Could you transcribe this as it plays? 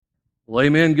Well,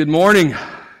 amen. Good morning.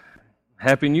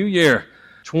 Happy New Year.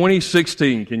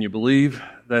 2016, can you believe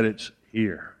that it's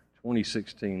here?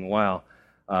 2016, wow.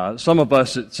 Some of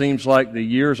us, it seems like the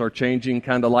years are changing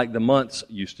kind of like the months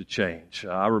used to change.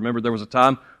 I remember there was a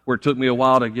time where it took me a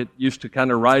while to get used to kind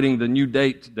of writing the new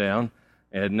date down,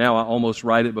 and now I almost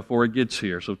write it before it gets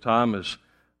here. So time is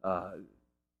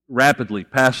rapidly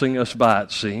passing us by,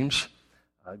 it seems.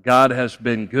 God has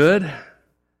been good.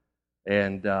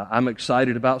 And I'm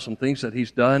excited about some things that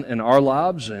He's done in our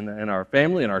lives and our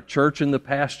family and our church in the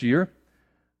past year.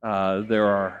 There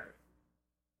are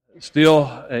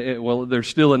still, there's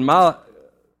still in my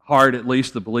heart at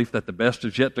least the belief that the best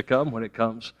is yet to come when it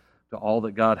comes to all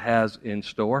that God has in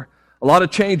store. A lot of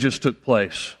changes took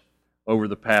place over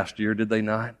the past year, did they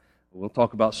not? We'll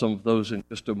talk about some of those in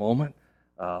just a moment.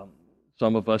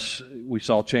 Some of us, we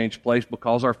saw change place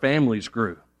because our families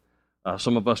grew.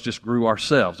 Some of us just grew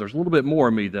ourselves. There's a little bit more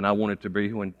of me than I wanted to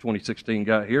be when 2016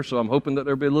 got here, so I'm hoping that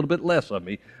there'll be a little bit less of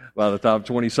me by the time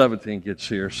 2017 gets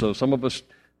here. So some of us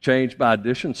changed by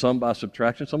addition, some by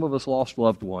subtraction. Some of us lost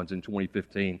loved ones in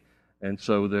 2015, and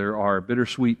so there are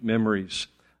bittersweet memories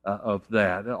of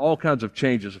that. All kinds of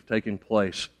changes have taken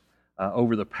place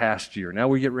over the past year. Now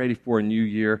we get ready for a new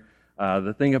year.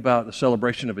 The thing about the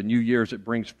celebration of a new year is it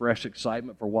brings fresh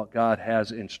excitement for what God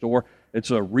has in store. It's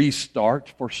a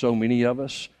restart for so many of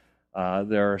us.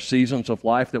 There are seasons of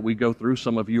life that we go through.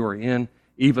 Some of you are in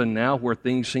even now where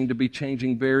things seem to be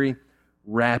changing very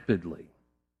rapidly.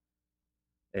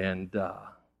 And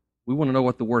we want to know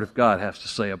what the Word of God has to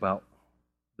say about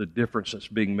the difference that's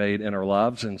being made in our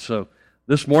lives. And so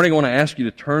this morning I want to ask you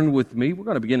to turn with me. We're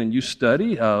going to begin a new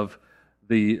study of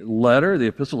the letter, the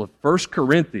epistle of 1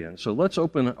 Corinthians. So let's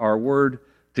open our Word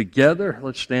together.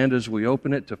 Let's stand as we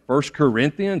open it to 1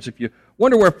 Corinthians. If you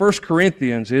wonder where 1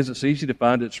 Corinthians is, it's easy to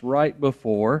find. It's right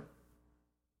before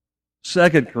 2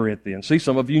 Corinthians. See,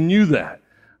 some of you knew that.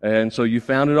 And so you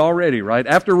found it already, right?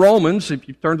 After Romans, if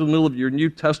you turn to the middle of your New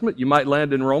Testament, you might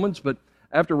land in Romans, but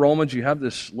after Romans, you have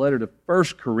this letter to 1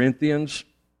 Corinthians.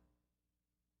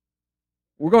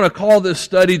 We're going to call this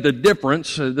study The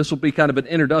Difference. This will be kind of an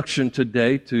introduction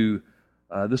today to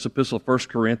this epistle of 1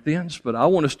 Corinthians, but I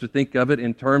want us to think of it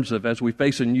in terms of, as we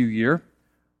face a new year,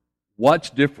 what's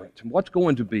different? What's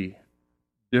going to be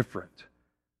different?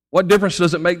 What difference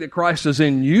does it make that Christ is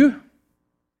in you?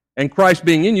 And Christ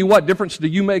being in you, what difference do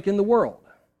you make in the world?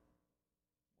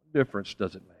 What difference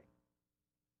does it make?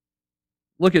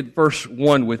 Look at verse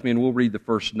 1 with me, and we'll read the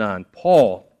first 9.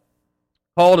 Paul,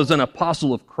 called as an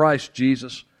apostle of Christ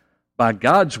Jesus by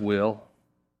God's will,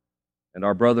 and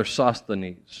our brother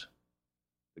Sosthenes,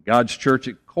 to God's church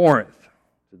at Corinth,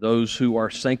 to those who are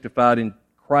sanctified in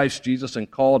Christ Jesus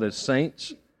and called as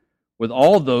saints, with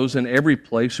all those in every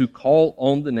place who call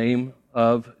on the name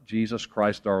of Jesus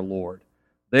Christ our Lord,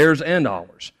 theirs and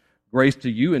ours. Grace to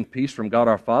you and peace from God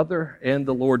our Father and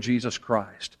the Lord Jesus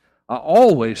Christ. I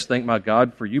always thank my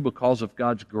God for you because of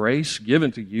God's grace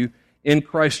given to you in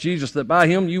Christ Jesus, that by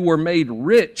Him you were made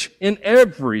rich in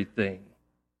everything,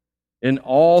 in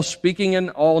all speaking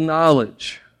and all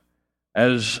knowledge,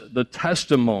 as the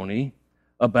testimony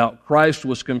about Christ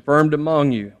was confirmed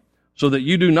among you, so that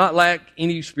you do not lack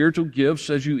any spiritual gifts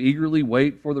as you eagerly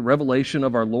wait for the revelation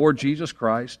of our Lord Jesus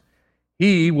Christ.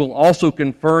 He will also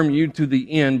confirm you to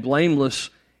the end,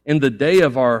 blameless in the day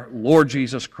of our Lord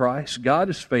Jesus Christ. God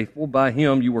is faithful. By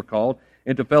Him you were called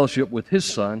into fellowship with His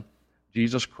Son,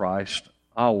 Jesus Christ,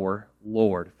 our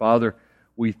Lord. Father,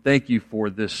 we thank You for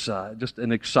this, just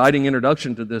an exciting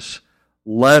introduction to this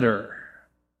letter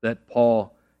that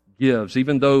Paul gives.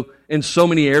 Even though in so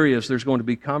many areas there's going to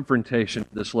be confrontation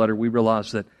with this letter, we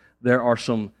realize that there are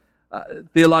some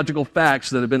theological facts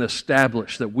that have been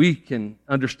established that we can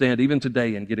understand even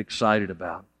today and get excited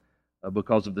about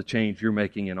because of the change You're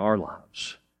making in our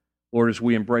lives. Lord, as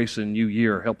we embrace a new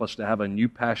year, help us to have a new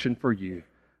passion for You,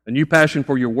 a new passion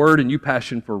for Your Word, a new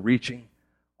passion for reaching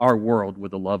our world with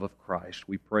the love of Christ.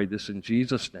 We pray this in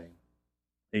Jesus' name.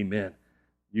 Amen.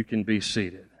 You can be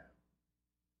seated.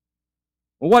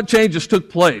 Well, what changes took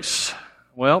place?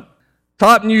 Well,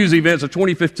 top news events of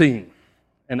 2015,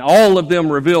 and all of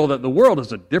them reveal that the world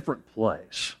is a different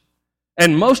place.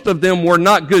 And most of them were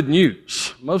not good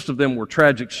news. Most of them were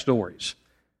tragic stories.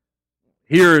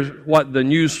 Here's what the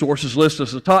news sources list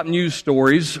as the top news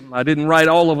stories. I didn't write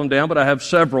all of them down, but I have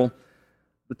several.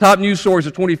 The top news stories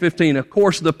of 2015, of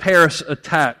course, the Paris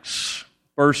attacks.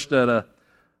 First at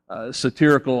a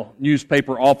satirical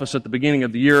newspaper office at the beginning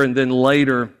of the year, and then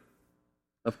later,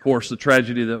 of course, the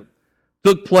tragedy that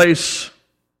took place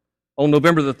on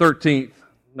November the 13th,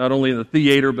 not only in the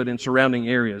theater but in surrounding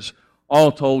areas.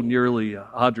 All told, nearly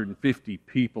 150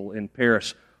 people in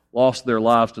Paris lost their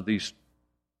lives to these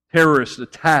terrorist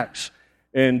attacks.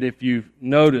 And if you've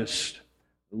noticed,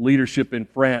 the leadership in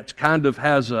France kind of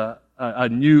has a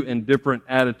new and different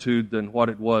attitude than what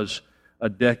it was a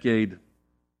decade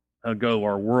ago.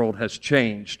 Our world has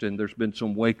changed, and there's been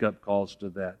some wake-up calls to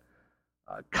that.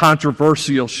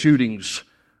 Controversial shootings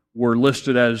were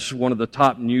listed as one of the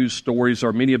top news stories,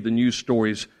 or many of the news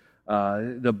stories.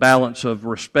 The balance of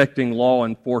respecting law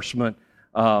enforcement,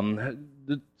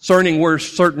 discerning where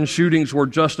certain shootings were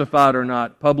justified or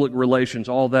not, public relations,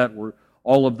 all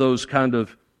of those kind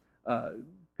of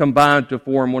combined to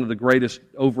form one of the greatest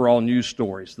overall news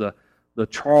stories. The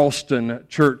Charleston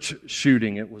church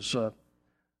shooting, it was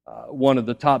one of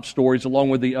the top stories, along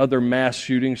with the other mass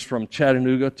shootings from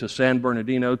Chattanooga to San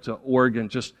Bernardino to Oregon,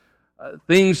 just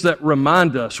things that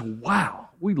remind us, wow,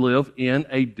 we live in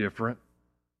a different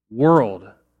world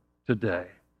today.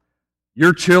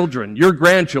 Your children, your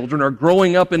grandchildren are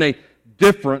growing up in a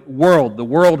different world. The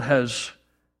world has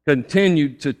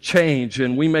continued to change,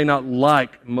 and we may not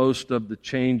like most of the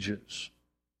changes.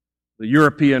 The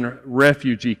European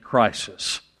refugee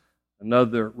crisis,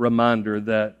 another reminder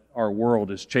that our world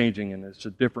is changing and it's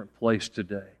a different place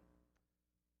today.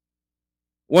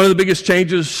 One of the biggest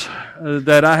changes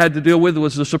that I had to deal with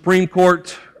was the Supreme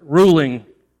Court ruling.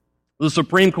 The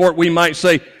Supreme Court, we might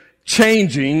say,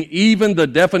 changing even the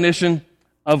definition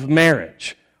of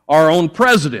marriage. Our own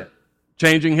president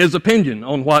changing his opinion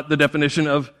on what the definition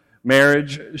of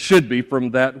marriage should be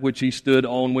from that which he stood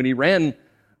on when he ran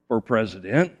for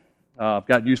president. I've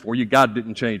got news for you. God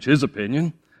didn't change his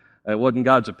opinion. It wasn't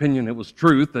God's opinion, it was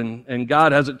truth. And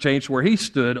God hasn't changed where he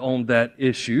stood on that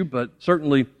issue, but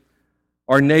certainly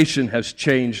our nation has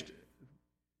changed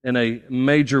in a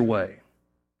major way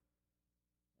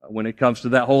when it comes to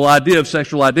that whole idea of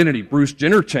sexual identity. Bruce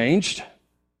Jenner changed.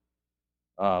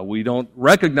 We don't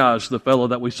recognize the fellow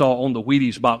that we saw on the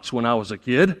Wheaties box when I was a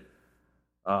kid.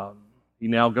 He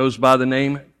now goes by the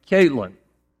name Caitlyn.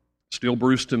 Still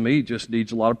Bruce to me, just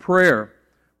needs a lot of prayer,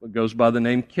 but goes by the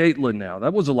name Caitlyn now.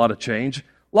 That was a lot of change.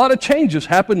 A lot of changes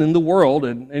happened in the world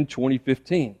in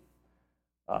 2015.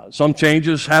 Some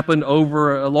changes happened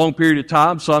over a long period of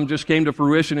time. Some just came to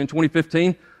fruition in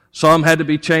 2015. Some had to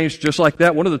be changed just like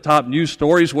that. One of the top news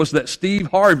stories was that Steve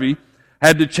Harvey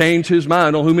had to change his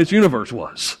mind on who Miss Universe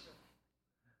was.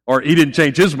 Or he didn't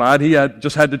change his mind, he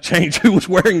just had to change who was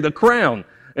wearing the crown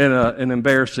in an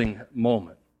embarrassing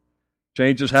moment.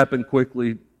 Changes happen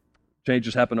quickly.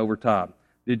 Changes happen over time.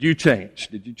 Did you change?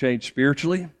 Did you change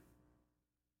spiritually?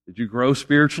 Did you grow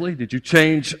spiritually? Did you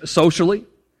change socially?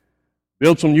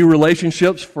 Build some new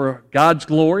relationships for God's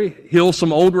glory? Heal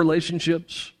some old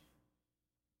relationships?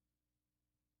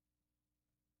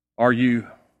 Are you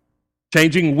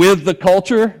changing with the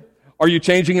culture? Are you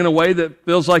changing in a way that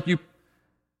feels like you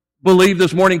believe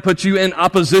this morning puts you in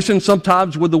opposition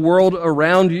sometimes with the world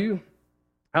around you?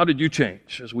 How did you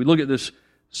change? As we look at this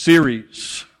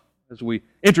series, as we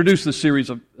introduce this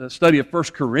series of study of 1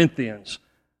 Corinthians,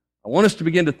 I want us to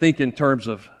begin to think in terms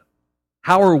of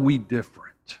how are we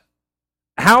different?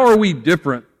 How are we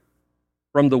different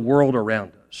from the world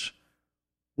around us?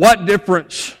 What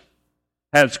difference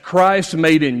has Christ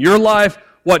made in your life?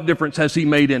 What difference has He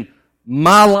made in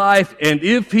my life? And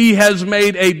if He has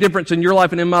made a difference in your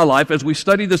life and in my life, as we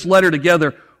study this letter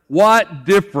together, what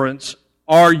difference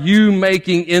are you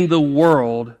making in the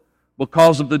world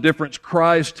because of the difference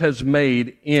Christ has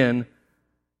made in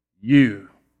you?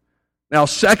 Now,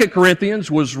 2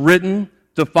 Corinthians was written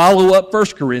to follow up 1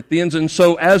 Corinthians, and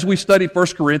so as we study 1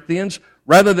 Corinthians,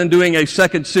 rather than doing a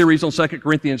second series on 2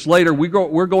 Corinthians later,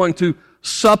 we're going to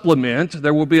supplement.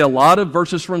 There will be a lot of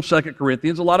verses from 2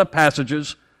 Corinthians, a lot of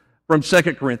passages from 2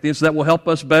 Corinthians that will help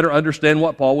us better understand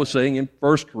what Paul was saying in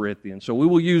 1 Corinthians. So we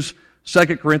will use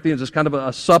 2 Corinthians as kind of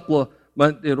a supplement.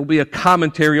 It'll be a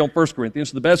commentary on 1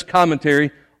 Corinthians. The best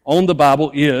commentary on the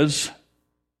Bible is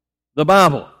the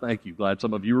Bible. Thank you. Glad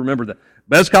some of you remember that.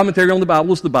 Best commentary on the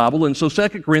Bible is the Bible, and so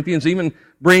 2 Corinthians even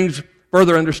brings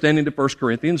further understanding to 1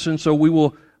 Corinthians, and so we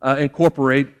will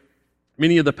incorporate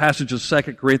many of the passages of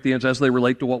 2 Corinthians as they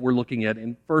relate to what we're looking at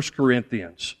in 1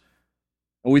 Corinthians.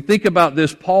 When we think about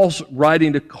this, Paul's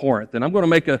writing to Corinth, and I'm going to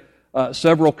make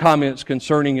several comments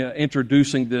concerning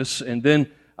introducing this, and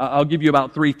then I'll give you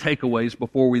about 3 takeaways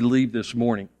before we leave this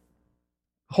morning.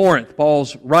 Corinth,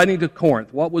 Paul's writing to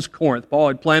Corinth. What was Corinth? Paul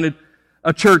had planted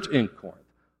a church in Corinth.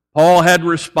 Paul had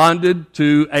responded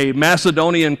to a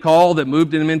Macedonian call that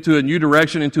moved him into a new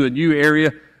direction, into a new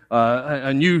area,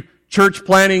 a new church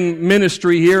planting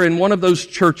ministry here, and one of those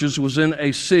churches was in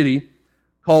a city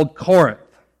called Corinth.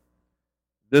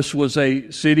 This was a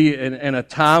city in a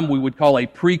time we would call a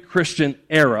pre-Christian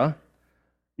era.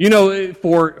 You know,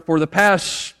 for the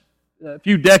past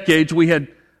few decades, we had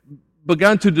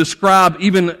begun to describe,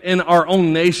 even in our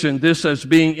own nation, this as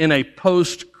being in a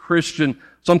post-Christian,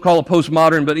 some call it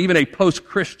postmodern, but even a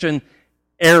post-Christian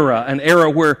era, an era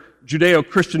where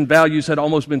Judeo-Christian values had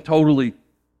almost been totally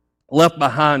left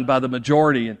behind by the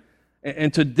majority.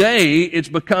 And today, it's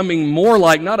becoming more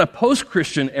like not a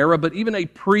post-Christian era, but even a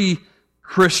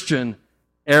pre-Christian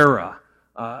era.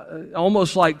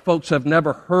 Almost like folks have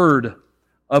never heard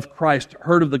of Christ,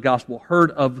 heard of the gospel,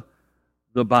 heard of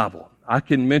the Bible. I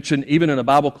can mention, even in a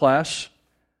Bible class,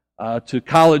 to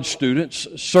college students,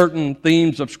 certain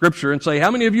themes of Scripture and say,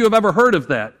 how many of you have ever heard of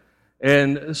that?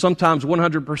 And sometimes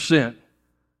 100%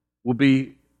 will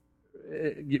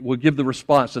give the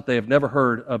response that they have never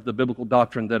heard of the biblical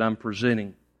doctrine that I'm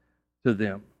presenting to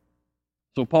them.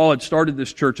 So Paul had started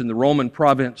this church in the Roman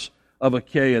province of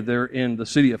Achaia there in the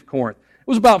city of Corinth. It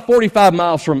was about 45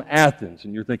 miles from Athens.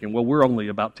 And you're thinking, well, we're only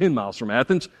about 10 miles from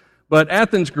Athens. But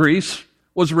Athens, Greece,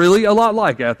 was really a lot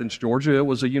like Athens, Georgia. It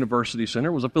was a university center.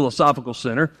 It was a philosophical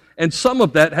center. And some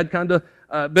of that had kind of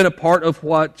been a part of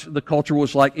what the culture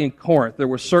was like in Corinth. There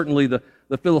were certainly the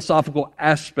philosophical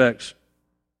aspects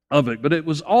of it. But it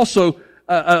was also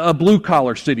a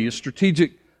blue-collar city, a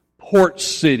strategic port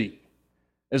city.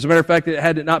 As a matter of fact,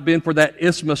 had it not been for that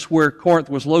isthmus where Corinth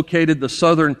was located, the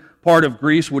southern part of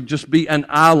Greece would just be an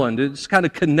island. It's kind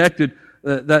of connected,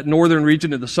 that northern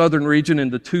region to the southern region,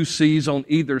 and the two seas on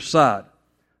either side.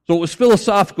 So it was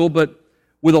philosophical, but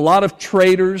with a lot of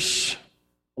traders,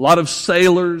 a lot of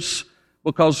sailors,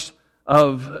 because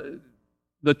of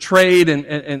the trade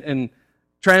and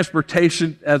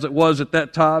transportation as it was at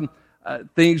that time,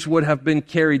 things would have been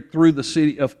carried through the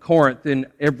city of Corinth in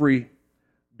every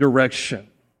direction.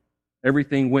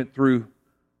 Everything went through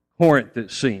Corinth,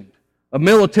 it seemed. A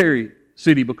military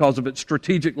city because of its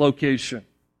strategic location.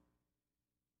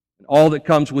 And all that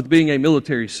comes with being a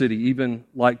military city, even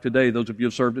like today, those of you who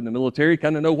have served in the military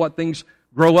kind of know what things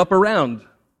grow up around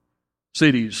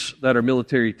cities that are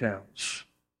military towns.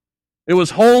 It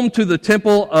was home to the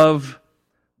temple of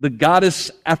the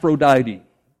goddess Aphrodite,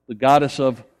 the goddess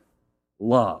of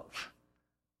love.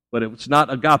 But it was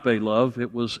not agape love,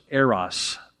 it was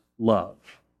eros love.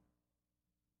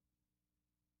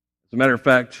 As a matter of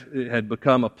fact, it had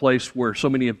become a place where so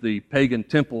many of the pagan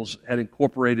temples had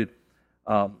incorporated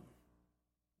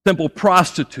temple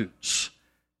prostitutes.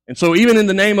 And so even in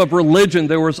the name of religion,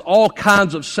 there was all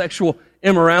kinds of sexual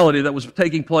immorality that was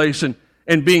taking place and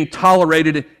being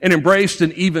tolerated and embraced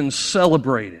and even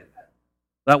celebrated.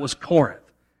 That was Corinth.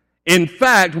 In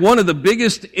fact, one of the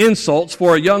biggest insults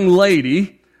for a young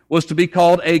lady was to be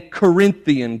called a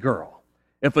Corinthian girl.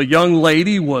 If a young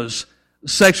lady was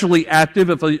sexually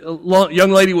active, if a young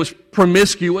lady was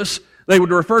promiscuous, they would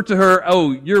refer to her,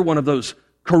 oh, you're one of those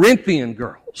Corinthian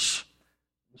girls.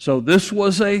 So this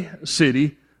was a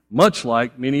city, much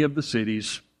like many of the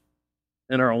cities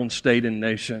in our own state and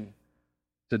nation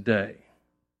today.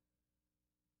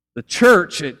 The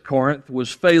church at Corinth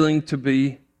was failing to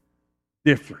be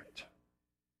different.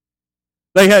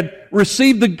 They had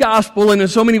received the gospel, and in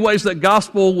so many ways that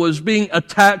gospel was being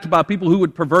attacked by people who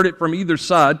would pervert it from either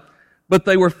side, but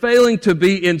they were failing to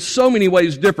be in so many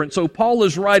ways different. So Paul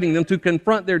is writing them to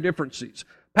confront their differences.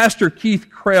 Pastor Keith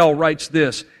Krell writes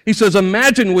this. He says,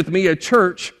 imagine with me a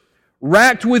church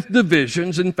racked with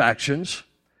divisions and factions.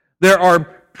 There are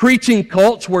preaching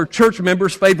cults where church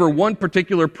members favor one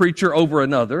particular preacher over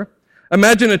another.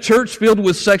 Imagine a church filled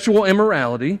with sexual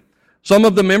immorality. Some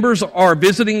of the members are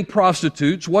visiting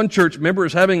prostitutes. One church member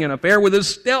is having an affair with his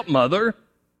stepmother.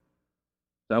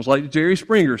 Sounds like the Jerry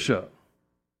Springer show.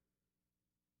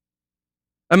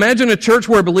 Imagine a church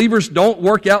where believers don't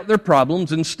work out their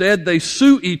problems. Instead, they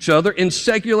sue each other in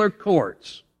secular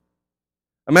courts.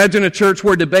 Imagine a church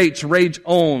where debates rage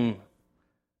on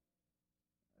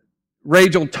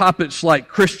topics like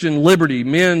Christian liberty,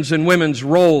 men's and women's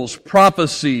roles,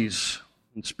 prophecies,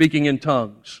 and speaking in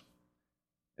tongues.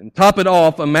 And top it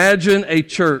off, imagine a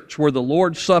church where the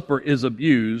Lord's Supper is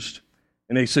abused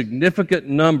and a significant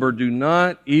number do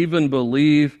not even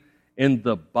believe in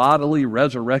the bodily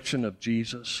resurrection of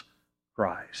Jesus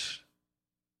Christ.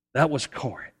 That was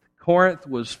Corinth. Corinth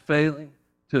was failing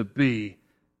to be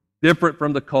different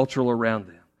from the culture around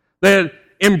them. They had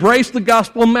embraced the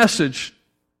gospel message,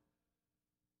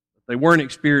 but they weren't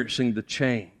experiencing the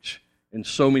change in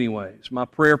so many ways. My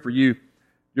prayer for you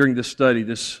during this study,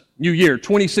 this new year,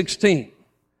 2016,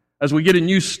 as we get a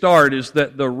new start, is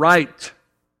that the right,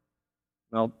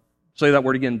 I'll say that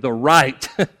word again, the right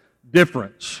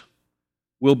difference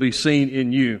will be seen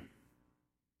in you.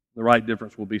 The right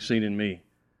difference will be seen in me.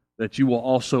 That you will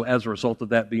also, as a result of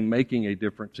that, be making a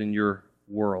difference in your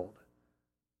world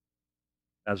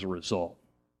as a result.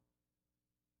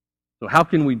 So how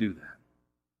can we do that?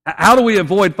 How do we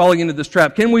avoid falling into this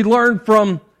trap? Can we learn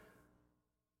from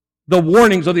the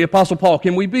warnings of the Apostle Paul?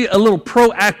 Can we be a little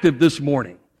proactive this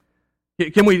morning?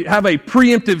 Can we have a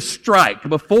preemptive strike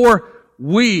before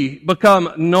we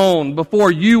become known,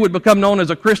 before you would become known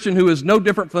as a Christian who is no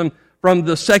different from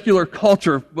the secular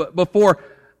culture, before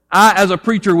I as a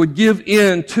preacher would give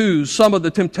in to some of the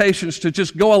temptations to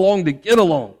just go along to get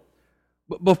along?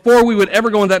 Before we would ever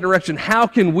go in that direction, how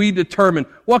can we determine,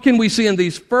 what can we see in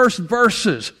these first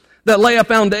verses that lay a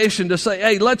foundation to say,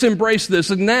 hey, let's embrace this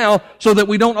and now, so that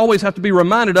we don't always have to be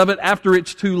reminded of it after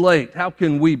it's too late? How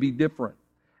can we be different?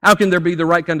 How can there be the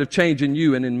right kind of change in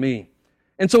you and in me?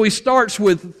 And so he starts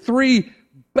with three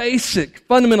basic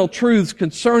fundamental truths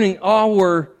concerning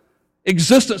our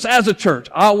existence as a church,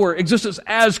 our existence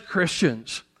as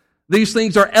Christians. These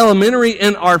things are elementary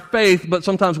in our faith, but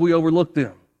sometimes we overlook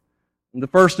them. And the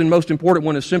first and most important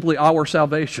one is simply our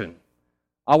salvation.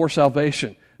 Our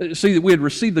salvation. See, that we had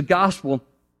received the gospel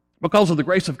because of the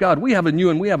grace of God. We have a new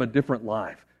and we have a different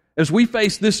life. As we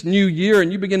face this new year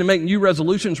and you begin to make new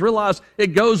resolutions, realize it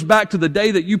goes back to the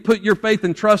day that you put your faith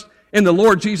and trust in the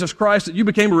Lord Jesus Christ, that you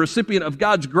became a recipient of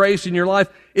God's grace in your life.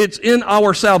 It's in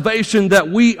our salvation that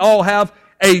we all have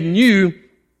a new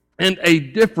and a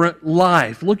different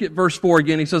life. Look at verse 4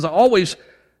 again. He says, I always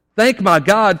thank my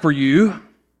God for you.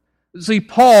 See,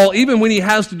 Paul, even when he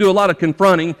has to do a lot of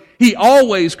confronting, he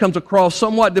always comes across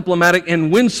somewhat diplomatic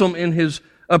and winsome in his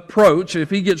approach. If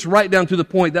he gets right down to the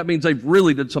point, that means they've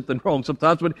really did something wrong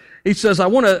sometimes. But he says, I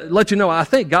want to let you know, I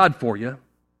thank God for you.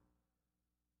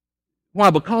 Why?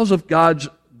 Because of God's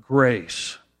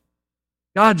grace.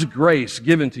 God's grace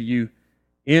given to you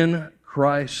in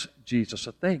Christ Jesus.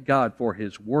 So thank God for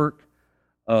His work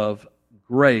of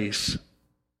grace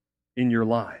in your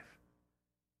life.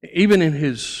 Even in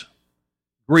his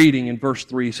greeting in verse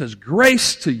 3, he says,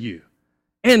 grace to you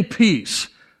and peace.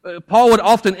 Paul would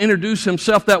often introduce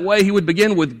himself that way. He would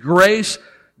begin with grace.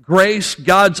 Grace,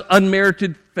 God's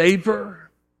unmerited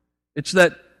favor. It's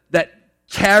that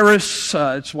charis.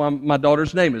 It's why my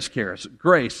daughter's name is Charis.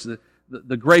 Grace,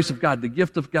 the grace of God, the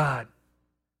gift of God.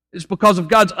 It's because of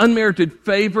God's unmerited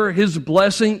favor, His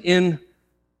blessing in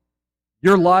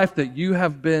your life that you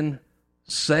have been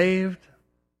saved.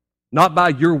 Not by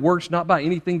your works, not by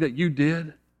anything that you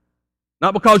did.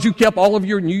 Not because you kept all of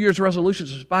your New Year's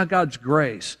resolutions. It's by God's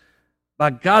grace. By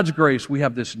God's grace, we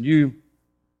have this new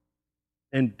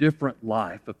and different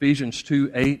life. Ephesians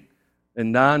 2, 8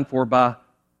 and 9, for by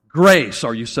grace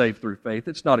are you saved through faith.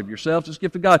 It's not of yourselves, it's a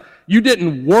gift of God. You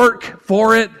didn't work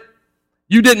for it.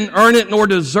 You didn't earn it nor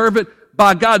deserve it.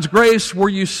 By God's grace were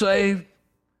you saved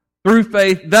through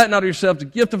faith. That not of yourselves, a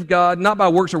gift of God, not by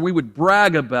works, or we would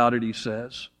brag about it, he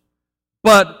says.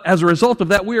 But as a result of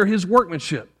that, we are His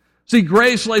workmanship. See,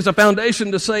 grace lays a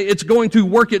foundation to say it's going to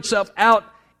work itself out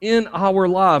in our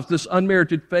lives, this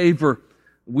unmerited favor.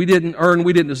 We didn't earn,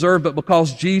 we didn't deserve, but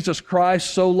because Jesus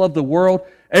Christ so loved the world,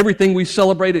 everything we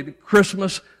celebrated at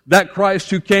Christmas, that Christ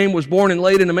who came, was born and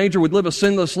laid in a manger, would live a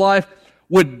sinless life,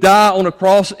 would die on a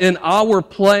cross in our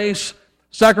place,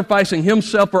 sacrificing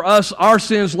Himself for us, our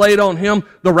sins laid on Him,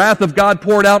 the wrath of God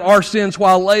poured out, our sins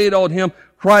while laid on Him.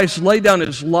 Christ laid down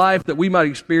His life that we might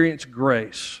experience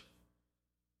grace.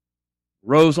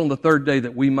 Rose on the third day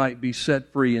that we might be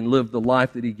set free and live the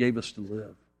life that He gave us to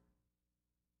live.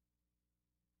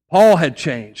 Paul had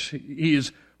changed. He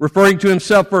is referring to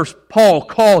himself first. Paul,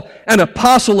 called an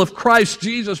apostle of Christ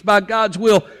Jesus by God's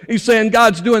will. He's saying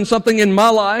God's doing something in my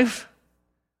life.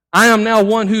 I am now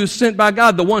one who is sent by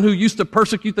God, the one who used to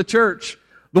persecute the church,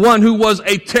 the one who was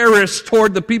a terrorist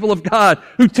toward the people of God,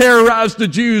 who terrorized the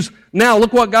Jews. Now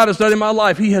look what God has done in my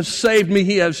life. He has saved me.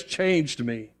 He has changed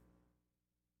me.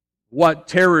 What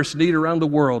terrorists need around the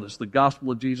world is the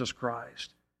gospel of Jesus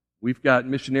Christ. We've got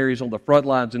missionaries on the front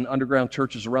lines in underground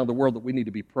churches around the world that we need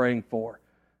to be praying for.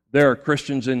 There are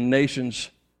Christians in nations,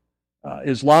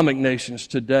 Islamic nations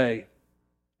today,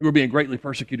 who are being greatly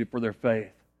persecuted for their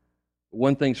faith. But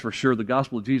one thing's for sure, the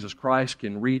gospel of Jesus Christ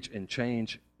can reach and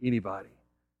change anybody.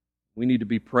 We need to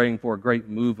be praying for a great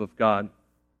move of God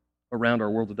around our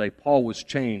world today. Paul was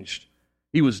changed.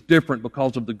 He was different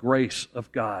because of the grace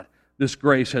of God. This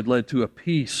grace had led to a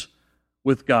peace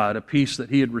with God, a peace that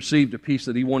he had received, a peace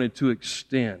that he wanted to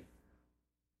extend.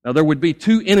 Now, there would be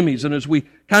two enemies, and as we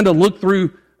kind of look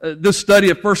through this study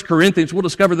of 1 Corinthians, we'll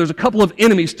discover there's a couple of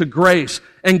enemies to grace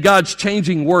and God's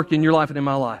changing work in your life and in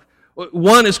my life.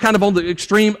 One is kind of on the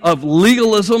extreme of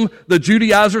legalism. The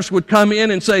Judaizers would come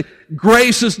in and say,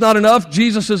 grace is not enough,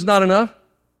 Jesus is not enough.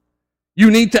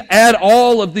 You need to add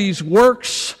all of these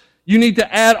works. You need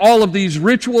to add all of these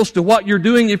rituals to what you're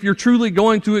doing if you're truly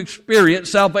going to experience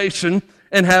salvation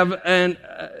and have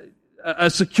a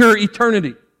secure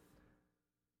eternity.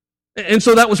 And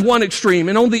so that was one extreme.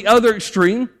 And on the other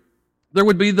extreme, there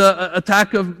would be the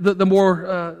attack of the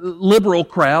more liberal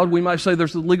crowd. We might say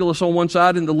there's the legalist on one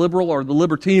side and the liberal or the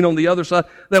libertine on the other side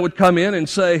that would come in and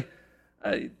say,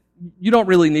 you don't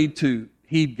really need to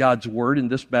heed God's word in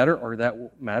this matter or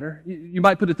that matter. You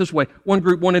might put it this way. One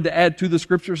group wanted to add to the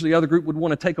Scriptures. The other group would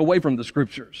want to take away from the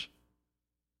Scriptures.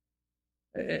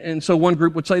 And so one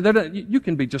group would say, that you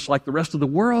can be just like the rest of the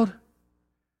world.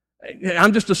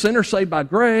 I'm just a sinner saved by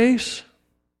grace.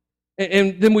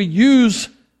 And then we use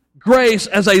grace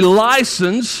as a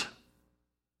license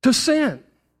to sin.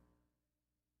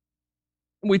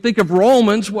 When we think of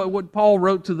Romans, what Paul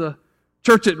wrote to the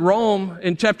church at Rome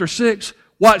in chapter 6,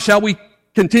 what, shall we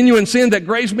continue in sin that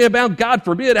grace may abound? God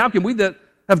forbid. How can we that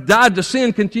have died to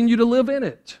sin continue to live in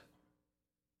it?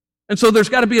 And so there's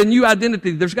got to be a new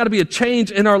identity. There's got to be a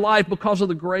change in our life because of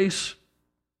the grace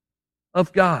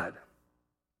of God. I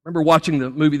remember watching the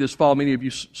movie this fall. Many of you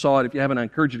saw it. If you haven't, I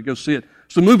encourage you to go see it.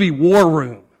 It's the movie War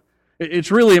Room.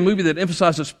 It's really a movie that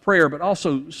emphasizes prayer, but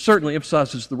also certainly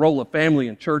emphasizes the role of family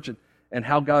and church and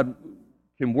how God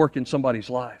can work in somebody's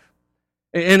life.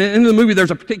 And in the movie,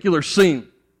 there's a particular scene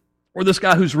where this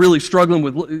guy who's really struggling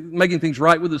with making things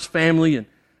right with his family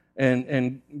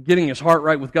and getting his heart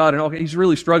right with God, and all, he's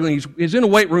really struggling. He's in a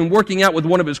weight room working out with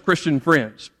one of his Christian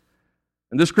friends.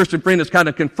 And this Christian friend is kind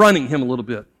of confronting him a little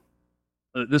bit.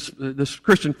 This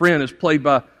Christian friend is played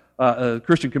by a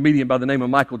Christian comedian by the name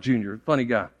of Michael Jr., funny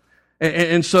guy.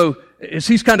 And so as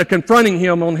he's kind of confronting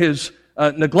him on his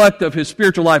neglect of his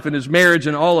spiritual life and his marriage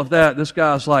and all of that, this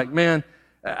guy's like, man,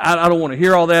 I don't want to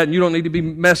hear all that, and you don't need to be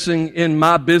messing in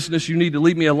my business. You need to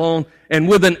leave me alone. And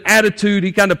with an attitude,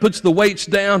 he kind of puts the weights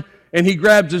down, and he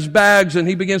grabs his bags, and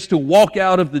he begins to walk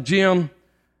out of the gym.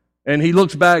 And he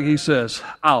looks back, he says,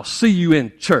 I'll see you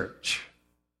in church.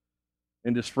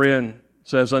 And his friend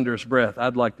says under his breath,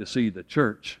 I'd like to see the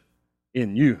church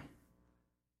in you.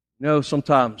 You know,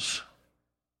 sometimes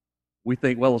we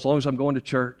think, well, as long as I'm going to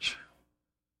church,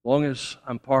 as long as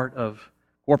I'm part of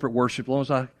corporate worship, as long as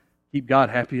I keep God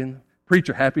happy and the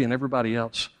preacher happy and everybody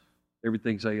else,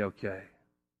 everything's A-okay.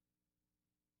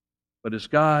 But is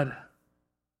God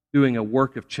doing a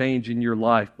work of change in your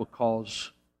life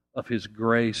because of His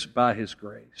grace, by His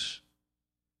grace?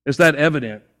 Is that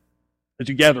evident as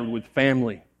you gather with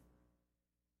family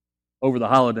over the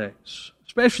holidays?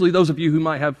 Especially those of you who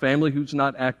might have family who's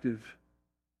not active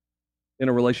in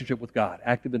a relationship with God,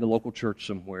 active in a local church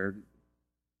somewhere.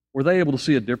 Were they able to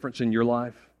see a difference in your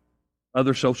life?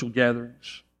 Other social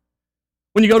gatherings?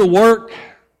 When you go to work,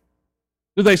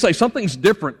 do they say something's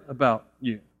different about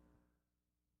you?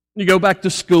 When you go back to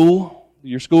school, do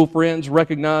your school friends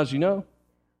recognize, there's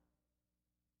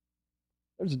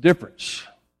a difference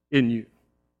in you?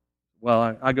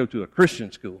 Well, I go to a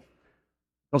Christian school.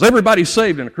 Because everybody's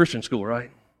saved in a Christian school, right?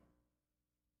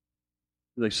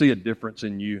 Do they see a difference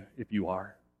in you if you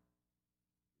are?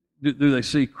 Do they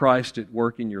see Christ at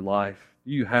work in your life?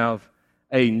 Do you have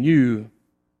a new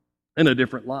and a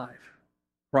different life?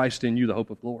 Christ in you, the hope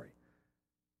of glory.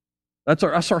 That's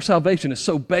our salvation. It's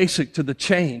so basic to the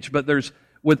change, but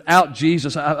without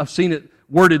Jesus, I've seen it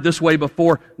worded this way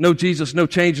before, no Jesus, no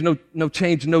change, no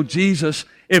change, no Jesus.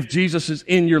 If Jesus is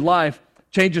in your life,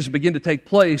 changes begin to take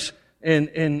place,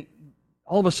 and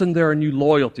all of a sudden there are new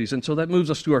loyalties. And so that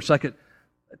moves us to our second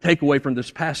takeaway from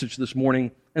this passage this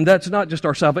morning, and that's not just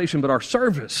our salvation, but our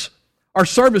service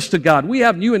to God. We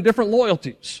have new and different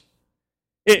loyalties.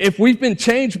 If we've been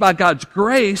changed by God's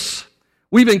grace,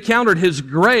 we've encountered His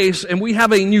grace, and we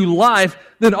have a new life,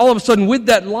 then all of a sudden with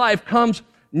that life comes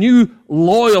new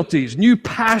loyalties, new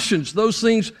passions, those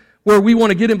things where we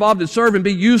want to get involved and serve and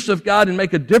be used of God and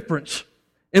make a difference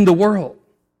in the world.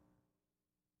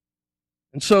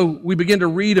 And so we begin to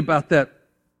read about that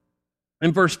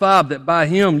in verse 5, that by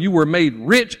Him you were made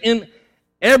rich in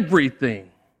everything.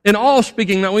 In all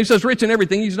speaking, now when He says rich in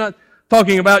everything, He's not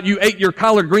talking about you ate your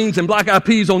collard greens and black-eyed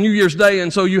peas on New Year's Day,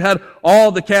 and so you had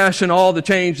all the cash and all the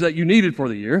change that you needed for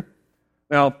the year.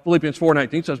 Now, Philippians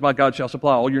 4:19 says, my God shall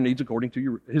supply all your needs according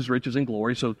to His riches and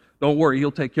glory, so don't worry,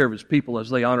 He'll take care of His people as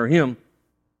they honor Him.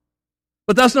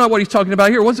 But that's not what He's talking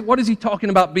about here. What is He talking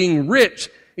about being rich?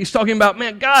 He's talking about,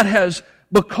 man, God has,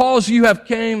 because you have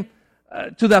came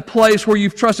to that place where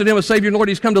you've trusted Him as Savior and Lord,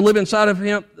 He's come to live inside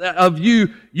of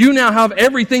you, you now have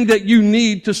everything that you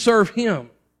need to serve Him.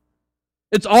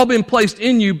 It's all been placed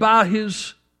in you by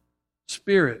His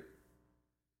Spirit.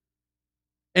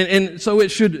 And so it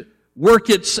should work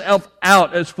itself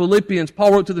out, as Paul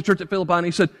wrote to the church at Philippi, and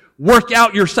he said, work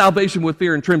out your salvation with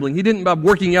fear and trembling. He didn't, by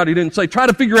working out, he didn't say, try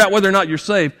to figure out whether or not you're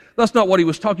saved. That's not what he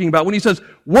was talking about. When he says,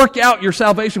 work out your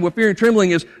salvation with fear and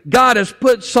trembling, is God has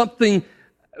put something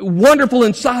wonderful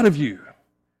inside of you.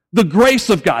 The grace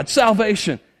of God,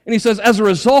 salvation. And he says, as a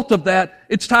result of that,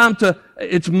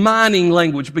 it's mining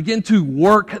language. Begin to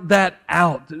work that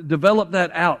out, develop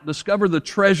that out, discover the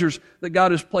treasures that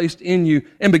God has placed in you,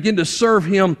 and begin to serve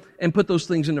Him and put those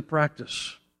things into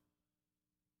practice.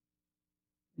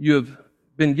 You have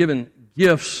been given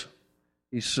gifts,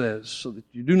 he says, so that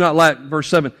you do not lack, verse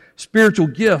 7, spiritual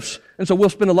gifts. And so we'll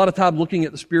spend a lot of time looking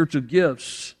at the spiritual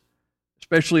gifts,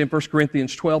 especially in 1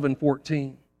 Corinthians 12 and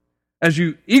 14. As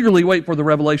you eagerly wait for the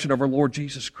revelation of our Lord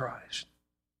Jesus Christ.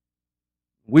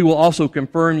 We will also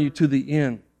confirm you to the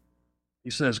end. He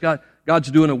says,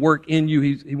 God's doing a work in you.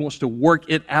 He wants to work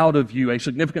it out of you. A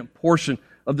significant portion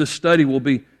of this study will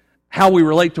be how we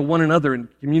relate to one another in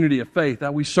community of faith,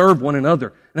 how we serve one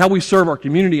another, and how we serve our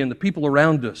community and the people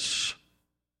around us.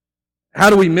 How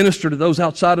do we minister to those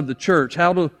outside of the church?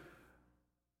 How do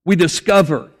we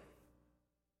discover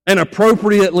and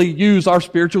appropriately use our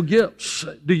spiritual gifts?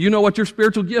 Do you know what your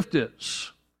spiritual gift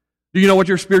is? Do you know what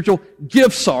your spiritual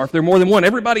gifts are? If there are more than one,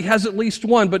 everybody has at least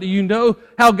one, but do you know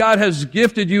how God has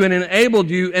gifted you and enabled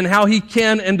you and how He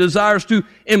can and desires to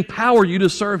empower you to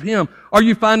serve Him? Are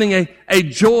you finding a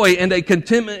joy and a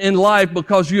contentment in life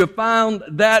because you have found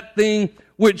that thing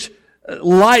which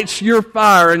lights your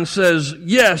fire and says,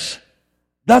 yes,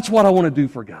 that's what I want to do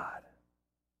for God.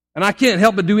 And I can't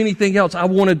help but do anything else. I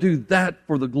want to do that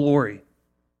for the glory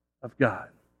of God.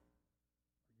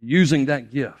 Using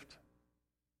that gift.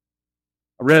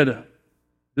 I read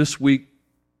this week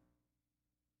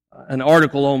an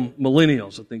article on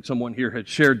millennials. I think someone here had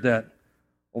shared that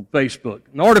on Facebook.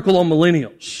 An article on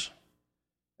millennials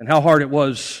and how hard it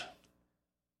was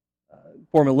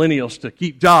for millennials to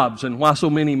keep jobs and why so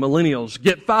many millennials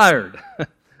get fired.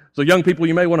 So young people,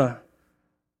 you may want to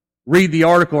read the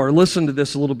article or listen to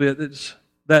this a little bit. It's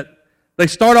that they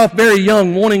start off very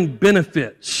young wanting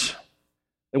benefits.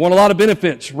 They want a lot of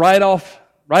benefits right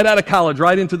out of college,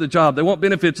 right into the job. They want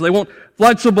benefits. They want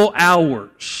flexible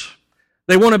hours.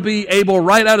 They want to be able,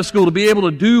 right out of school, to be able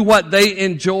to do what they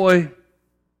enjoy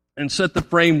and set the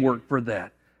framework for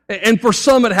that. And for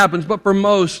some it happens, but for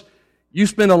most, you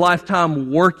spend a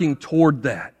lifetime working toward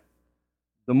that.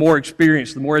 The more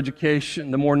experience, the more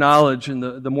education, the more knowledge, and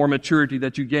the more maturity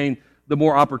that you gain, the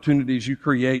more opportunities you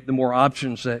create, the more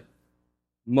options that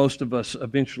most of us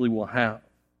eventually will have.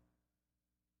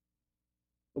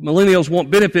 But millennials want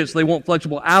benefits, they want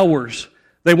flexible hours.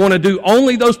 They want to do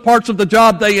only those parts of the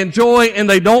job they enjoy, and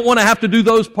they don't want to have to do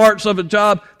those parts of a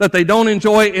job that they don't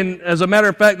enjoy. And as a matter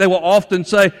of fact, they will often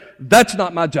say, that's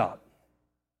not my job.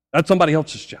 That's somebody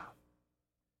else's job.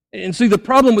 And see, the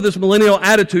problem with this millennial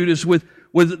attitude is with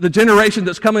the generation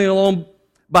that's coming along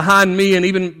behind me and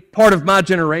even part of my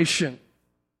generation.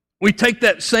 We take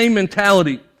that same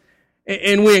mentality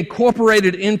and we incorporate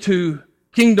it into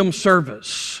kingdom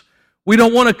service. We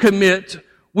don't want to commit.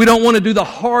 We don't want to do the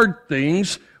hard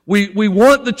things. We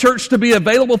want the church to be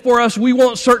available for us. We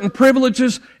want certain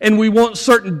privileges and we want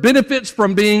certain benefits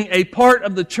from being a part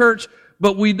of the church,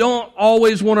 but we don't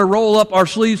always want to roll up our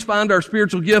sleeves, find our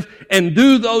spiritual gift, and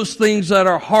do those things that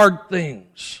are hard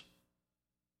things.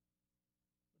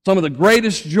 Some of the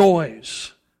greatest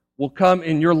joys will come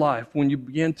in your life when you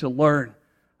begin to learn.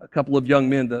 A couple of young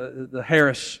men, the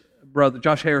Harris brother,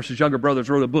 Josh Harris's younger brothers,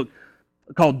 wrote a book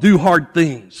called Do Hard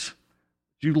Things.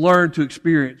 You learn to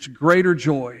experience greater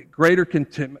joy, greater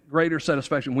contentment, greater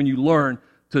satisfaction when you learn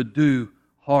to do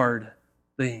hard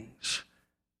things.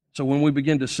 So when we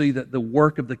begin to see that the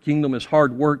work of the kingdom is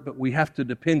hard work, but we have to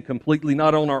depend completely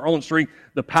not on our own strength,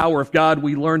 the power of God,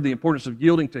 we learn the importance of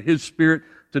yielding to His Spirit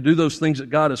to do those things that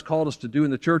God has called us to do in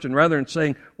the church. And rather than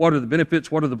saying, what are the benefits,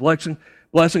 what are the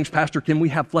blessings, Pastor, can we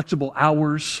have flexible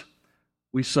hours?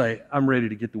 We say, I'm ready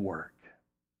to get to work.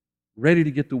 Ready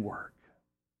to get to work.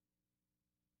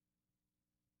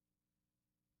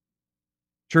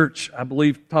 Church, I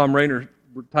believe Tom Rainer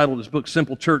titled his book,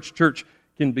 Simple Church. Church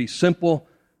can be simple,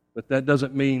 but that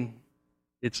doesn't mean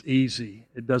it's easy.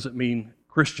 It doesn't mean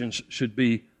Christians should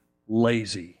be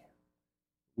lazy.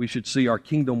 We should see our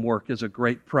kingdom work as a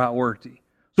great priority.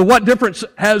 So what difference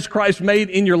has Christ made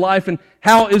in your life, and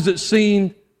how is it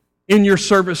seen in your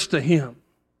service to Him?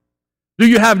 Do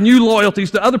you have new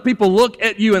loyalties? Do other people look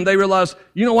at you and they realize,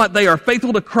 you know what, they are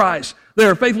faithful to Christ, they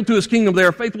are faithful to His kingdom, they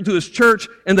are faithful to His church,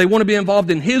 and they want to be involved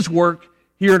in His work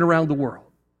here and around the world?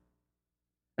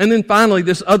 And then finally,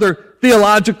 this other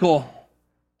theological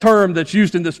term that's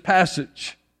used in this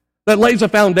passage that lays a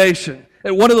foundation.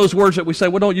 And one of those words that we say,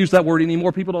 well, don't use that word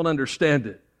anymore, people don't understand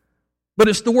it. But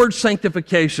it's the word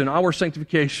sanctification, our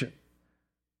sanctification.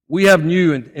 We have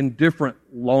new and different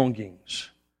longings.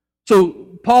 So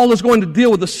Paul is going to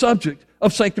deal with the subject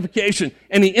of sanctification,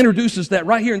 and he introduces that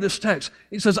right here in this text.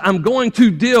 He says, I'm going to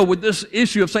deal with this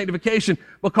issue of sanctification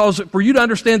because for you to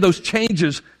understand those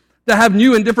changes, to have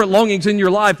new and different longings in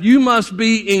your life, you must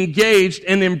be engaged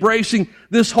in embracing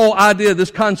this whole idea,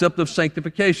 this concept of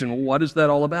sanctification. Well, what is that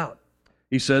all about?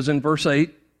 He says in verse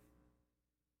 8,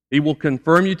 He will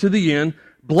confirm you to the end,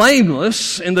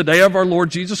 blameless in the day of our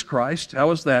Lord Jesus Christ.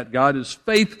 How is that? God is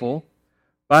faithful.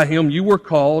 By Him you were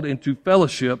called into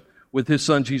fellowship with His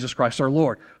Son, Jesus Christ our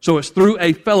Lord. So it's through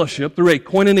a fellowship, through a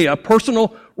koinonia, a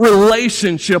personal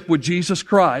relationship with Jesus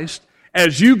Christ.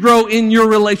 As you grow in your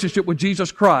relationship with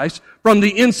Jesus Christ, from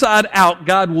the inside out,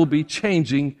 God will be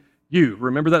changing you.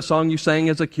 Remember that song you sang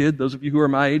as a kid, those of you who are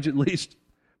my age at least?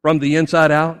 From the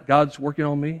inside out, God's working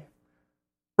on me.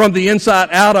 From the inside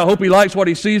out, I hope He likes what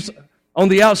He sees. On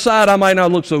the outside, I might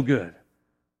not look so good.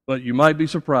 But you might be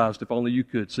surprised if only you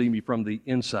could see me from the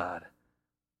inside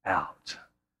out.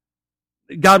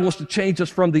 God wants to change us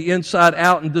from the inside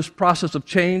out, and this process of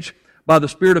change by the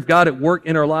Spirit of God at work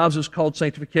in our lives is called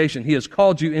sanctification. He has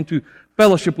called you into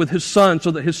fellowship with His Son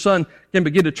so that His Son can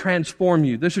begin to transform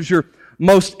you. This is your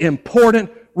most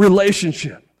important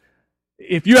relationship.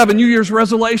 If you have a New Year's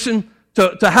resolution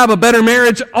to have a better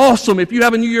marriage, awesome. If you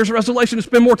have a New Year's resolution to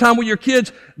spend more time with your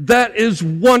kids, that is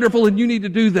wonderful, and you need to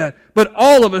do that. But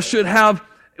all of us should have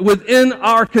within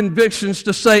our convictions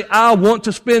to say, I want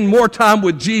to spend more time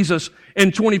with Jesus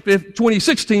in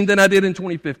 2016 than I did in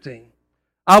 2015.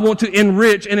 I want to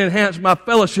enrich and enhance my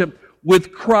fellowship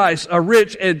with Christ, a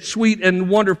rich and sweet and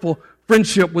wonderful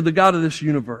friendship with the God of this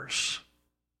universe.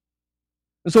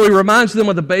 And so he reminds them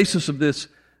of the basis of this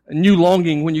new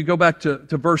longing. When you go back to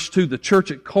verse 2, the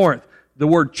church at Corinth, the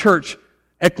word church,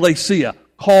 ecclesia,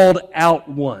 called out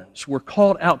ones. We're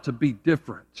called out to be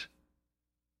different.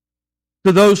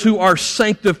 To those who are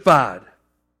sanctified.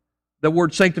 The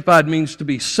word sanctified means to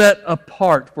be set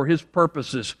apart for His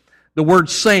purposes. The word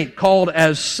saint, called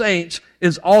as saints,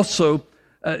 is also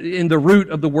in the root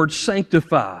of the word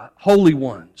sanctify, holy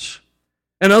ones.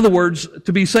 In other words,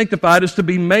 to be sanctified is to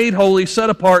be made holy, set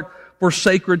apart for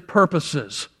sacred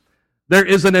purposes. There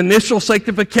is an initial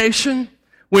sanctification.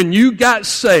 When you got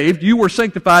saved, you were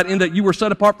sanctified in that you were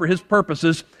set apart for His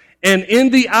purposes. And in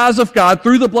the eyes of God,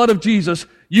 through the blood of Jesus,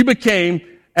 you became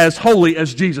as holy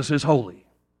as Jesus is holy.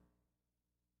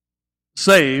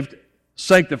 Saved,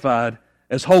 sanctified,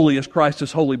 as holy as Christ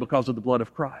is holy because of the blood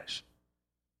of Christ.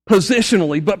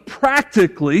 Positionally, but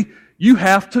practically, you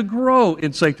have to grow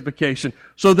in sanctification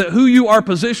so that who you are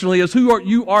positionally is who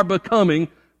you are becoming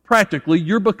practically.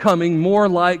 You're becoming more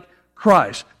like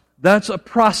Christ. That's a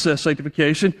process,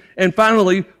 sanctification. And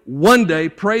finally, one day,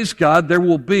 praise God, there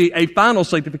will be a final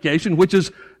sanctification, which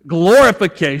is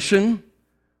glorification,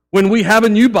 when we have a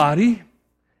new body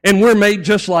and we're made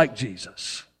just like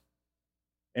Jesus.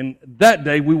 And that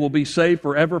day we will be saved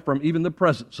forever from even the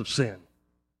presence of sin.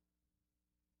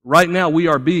 Right now we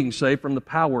are being saved from the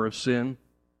power of sin.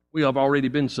 We have already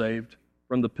been saved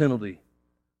from the penalty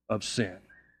of sin.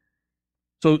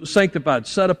 So sanctified,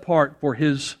 set apart for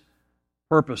His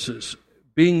purposes,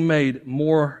 being made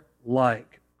more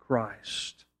like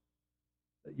Christ,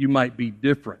 that you might be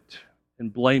different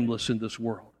and blameless in this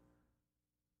world.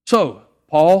 So,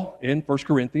 Paul in 1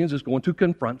 Corinthians is going to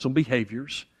confront some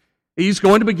behaviors. He's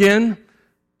going to begin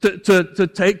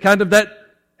to take kind of that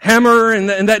hammer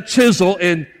and that chisel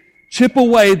and chip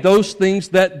away those things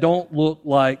that don't look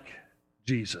like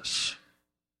Jesus.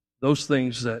 Those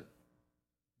things that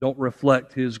don't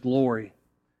reflect His glory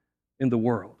in the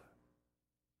world.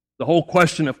 The whole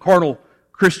question of carnal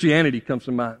Christianity comes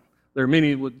to mind. There are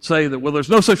many who would say that, well, there's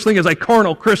no such thing as a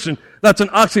carnal Christian. That's an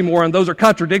oxymoron. Those are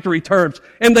contradictory terms.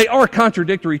 And they are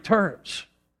contradictory terms.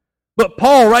 But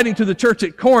Paul, writing to the church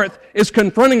at Corinth, is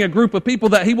confronting a group of people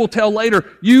that he will tell later,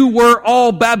 you were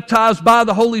all baptized by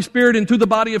the Holy Spirit into the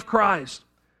body of Christ.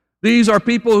 These are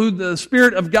people who the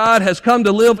Spirit of God has come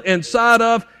to live inside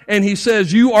of, and he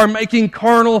says, you are making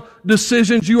carnal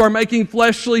decisions, you are making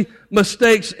fleshly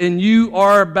mistakes, and you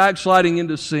are backsliding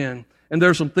into sin. And there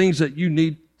are some things that you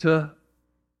need to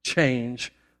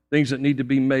change, things that need to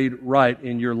be made right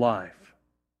in your life.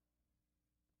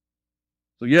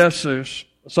 So yes, there's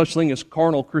such thing as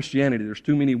carnal Christianity. There's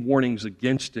too many warnings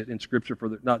against it in Scripture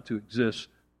for it not to exist.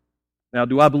 Now,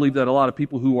 do I believe that a lot of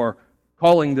people who are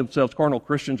calling themselves carnal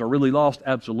Christians are really lost?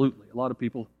 Absolutely. A lot of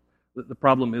people, the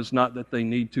problem is not that they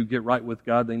need to get right with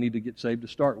God, they need to get saved to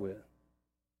start with.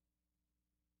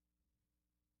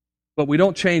 But we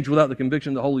don't change without the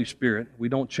conviction of the Holy Spirit. We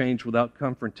don't change without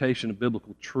confrontation of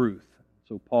biblical truth.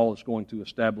 So Paul is going to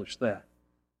establish that.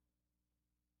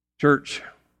 Church,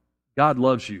 God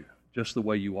loves you just the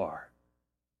way you are.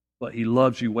 but He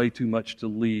loves you way too much to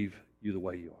leave you the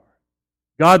way you are.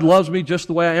 God loves me just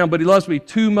the way I am, but He loves me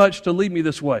too much to leave me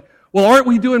this way. Well, aren't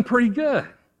we doing pretty good?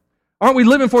 Aren't we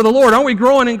living for the Lord? Aren't we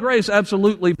growing in grace?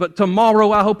 Absolutely. But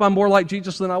tomorrow, I hope I'm more like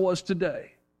Jesus than I was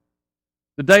today.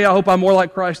 Today, I hope I'm more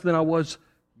like Christ than I was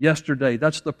yesterday.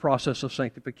 That's the process of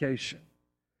sanctification.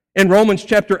 In Romans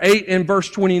chapter 8 and verse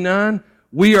 29,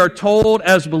 we are told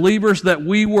as believers that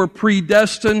we were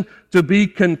predestined to be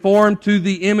conformed to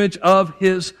the image of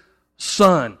His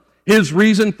Son. His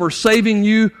reason for saving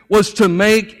you was to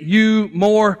make you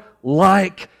more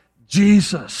like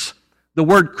Jesus. The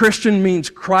word Christian means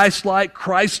Christ-like,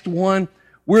 Christ one.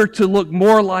 We're to look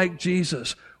more like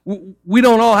Jesus. We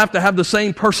don't all have to have the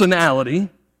same personality,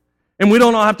 and we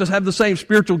don't all have to have the same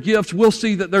spiritual gifts. We'll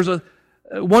see that there's a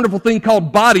wonderful thing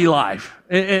called body life.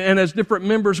 And as different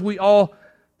members, we all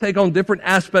take on different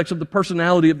aspects of the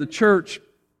personality of the church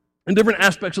and different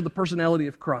aspects of the personality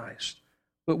of Christ.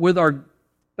 But with our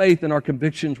faith and our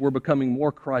convictions, we're becoming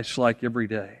more Christ-like every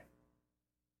day.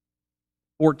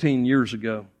 14 years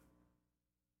ago,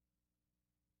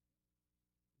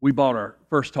 we bought our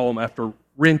first home after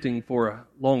renting for a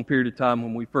long period of time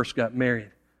when we first got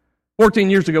married. 14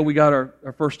 years ago, we got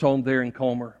our first home there in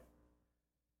Comer.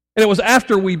 And it was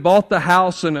after we bought the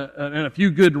house and a few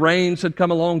good rains had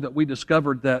come along that we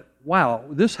discovered that, wow,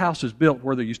 this house is built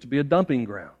where there used to be a dumping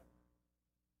ground.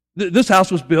 This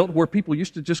house was built where people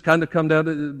used to just kind of come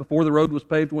down, before the road was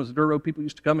paved, when it was a dirt road, people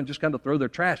used to come and just kind of throw their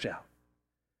trash out.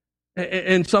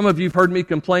 And some of you have heard me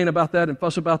complain about that and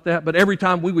fuss about that, but every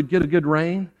time we would get a good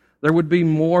rain, there would be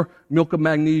more Milk of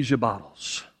Magnesia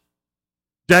bottles,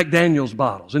 Jack Daniels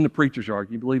bottles in the preacher's yard.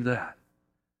 Can you believe that?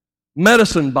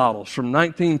 Medicine bottles from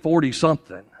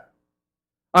 1940-something.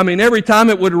 I mean, every time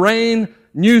it would rain,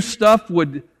 new stuff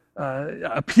would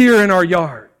appear in our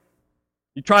yard.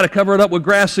 You try to cover it up with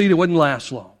grass seed, it wouldn't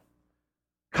last long.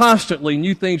 Constantly,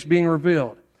 new things being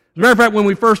revealed. As a matter of fact, when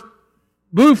we first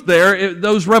moved there,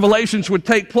 those revelations would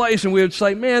take place, and we would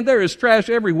say, man, there is trash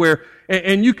everywhere.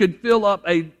 And you could fill up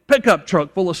a pickup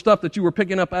truck full of stuff that you were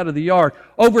picking up out of the yard.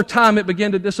 Over time, it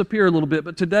began to disappear a little bit.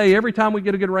 But today, every time we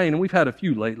get a good rain, and we've had a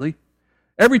few lately,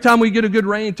 every time we get a good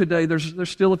rain today, there's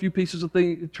still a few pieces of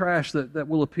trash that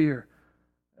will appear.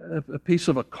 A piece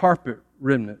of a carpet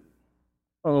remnant.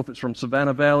 I don't know if it's from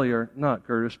Savannah Valley or not,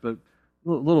 Curtis, but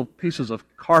little pieces of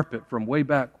carpet from way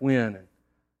back when.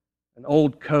 An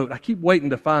old coat. I keep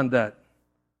waiting to find that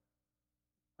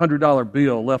 $100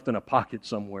 bill left in a pocket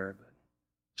somewhere. But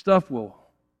stuff will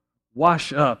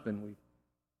wash up and we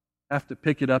have to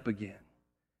pick it up again.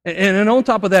 And on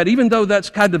top of that, even though that's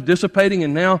kind of dissipating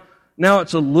and now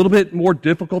it's a little bit more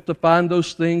difficult to find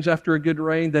those things after a good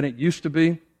rain than it used to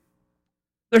be,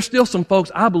 there's still some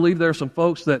folks, I believe there are some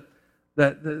folks that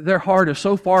their heart is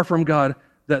so far from God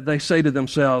that they say to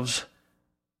themselves,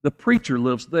 the preacher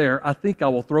lives there. I think I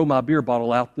will throw my beer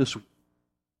bottle out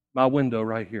my window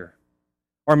right here.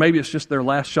 Or maybe it's just their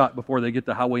last shot before they get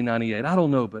to Highway 98. I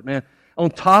don't know, but man, on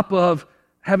top of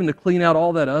having to clean out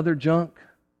all that other junk,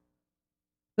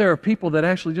 there are people that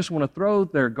actually just want to throw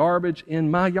their garbage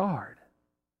in my yard.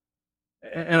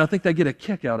 And I think they get a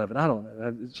kick out of it. I don't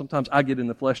know. Sometimes I get in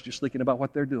the flesh just thinking about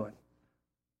what they're doing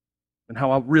and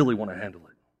how I really want to handle it.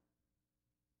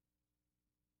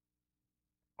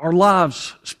 Our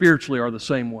lives spiritually are the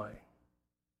same way.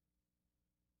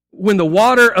 When the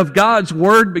water of God's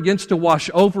Word begins to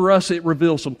wash over us, it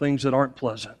reveals some things that aren't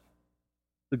pleasant.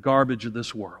 The garbage of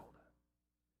this world.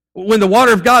 When the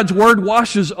water of God's Word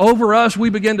washes over us,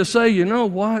 we begin to say, you know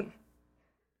what?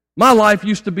 My life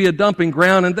used to be a dumping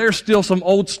ground, and there's still some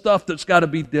old stuff that's got to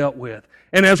be dealt with.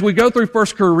 And as we go through 1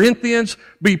 Corinthians,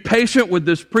 be patient with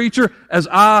this preacher as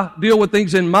I deal with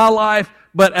things in my life,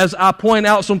 but as I point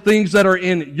out some things that are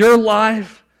in your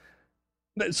life.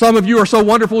 Some of you are so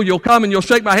wonderful, you'll come and you'll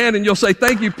shake my hand and you'll say,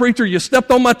 thank you, preacher, you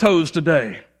stepped on my toes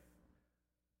today.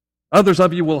 Others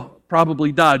of you will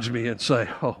probably dodge me and say,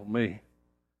 oh, me,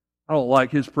 I don't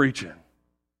like his preaching.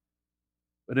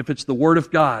 But if it's the Word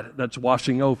of God that's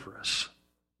washing over us,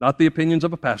 not the opinions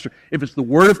of a pastor, if it's the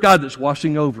Word of God that's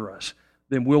washing over us,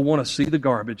 then we'll want to see the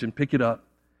garbage and pick it up.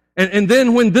 And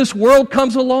then when this world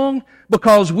comes along,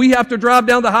 because we have to drive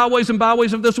down the highways and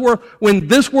byways of this world, when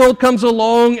this world comes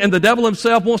along and the devil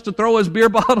himself wants to throw his beer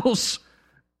bottles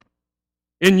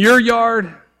in your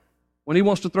yard, when he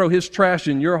wants to throw his trash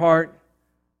in your heart,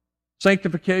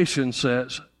 sanctification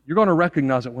says you're going to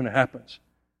recognize it when it happens.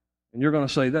 And you're going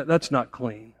to say, that's not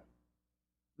clean.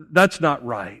 That's not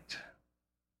right.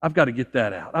 I've got to get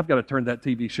that out. I've got to turn that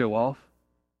TV show off.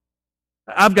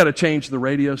 I've got to change the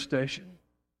radio station.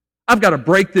 I've got to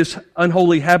break this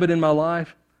unholy habit in my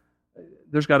life.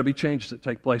 there's got to be changes that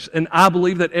take place. And I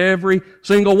believe that every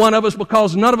single one of us,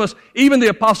 because none of us, even the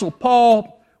Apostle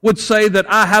Paul, would say that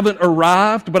I haven't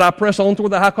arrived, but I press on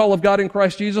toward the high call of God in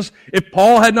Christ Jesus. If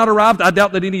Paul had not arrived, I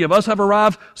doubt that any of us have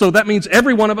arrived. So that means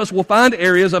every one of us will find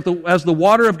areas as the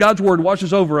water of God's Word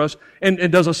washes over us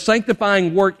and does a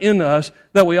sanctifying work in us,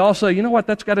 that we all say, you know what,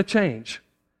 that's got to change.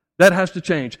 That has to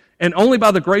change. And only by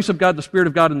the grace of God, the Spirit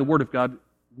of God, and the Word of God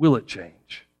will it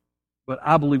change. But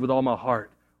I believe with all my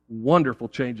heart, wonderful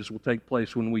changes will take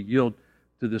place when we yield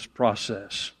to this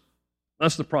process.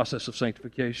 That's the process of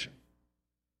sanctification.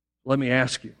 Let me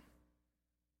ask you,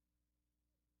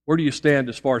 where do you stand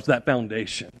as far as that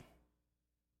foundation?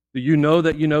 Do you know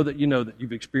that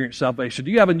you've experienced salvation? Do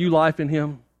you have a new life in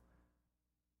Him?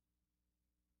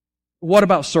 What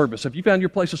about service? Have you found your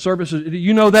place of service? Do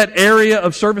you know that area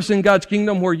of service in God's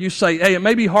kingdom where you say, hey, it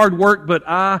may be hard work, but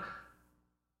I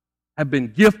have been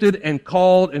gifted and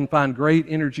called and find great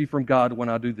energy from God when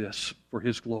I do this for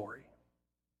His glory?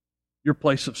 Your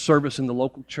place of service in the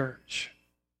local church.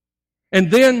 And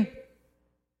then,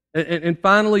 and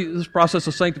finally, this process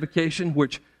of sanctification,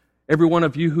 which every one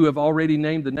of you who have already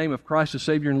named the name of Christ as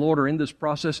Savior and Lord are in this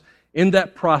process. In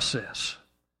that process,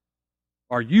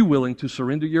 are you willing to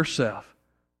surrender yourself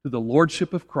to the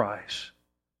Lordship of Christ,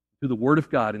 to the Word of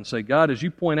God, and say, God, as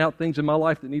you point out things in my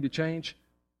life that need to change,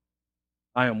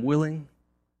 I am willing,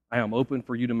 I am open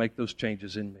for you to make those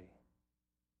changes in me.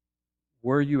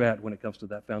 Where are you at when it comes to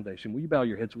that foundation? Will you bow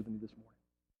your heads with me this morning?